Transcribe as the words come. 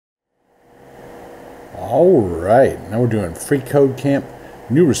Alright, now we're doing freeCodeCamp,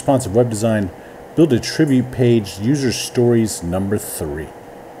 new responsive web design, build a tribute page, user stories number 3.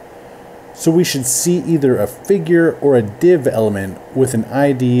 So we should see either a figure or a div element with an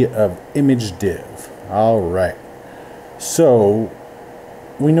ID of image div. Alright, so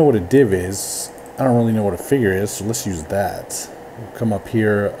we know what a div is. I don't really know what a figure is, so let's use that. We'll come up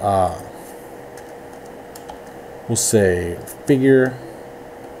here, we'll say figure,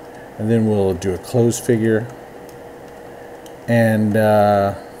 and then we'll do a close figure. And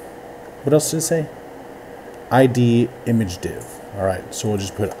what else did it say? ID image div. Alright, so we'll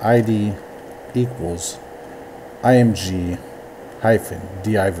just put ID equals img hyphen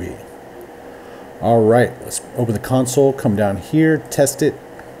div. Alright, let's open the console, come down here, test it.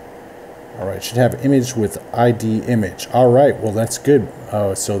 Alright, should have image with ID image. Alright, well that's good.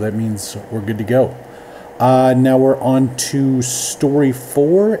 So that means we're good to go. Now we're on to story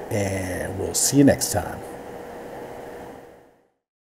 4, and we'll see you next time.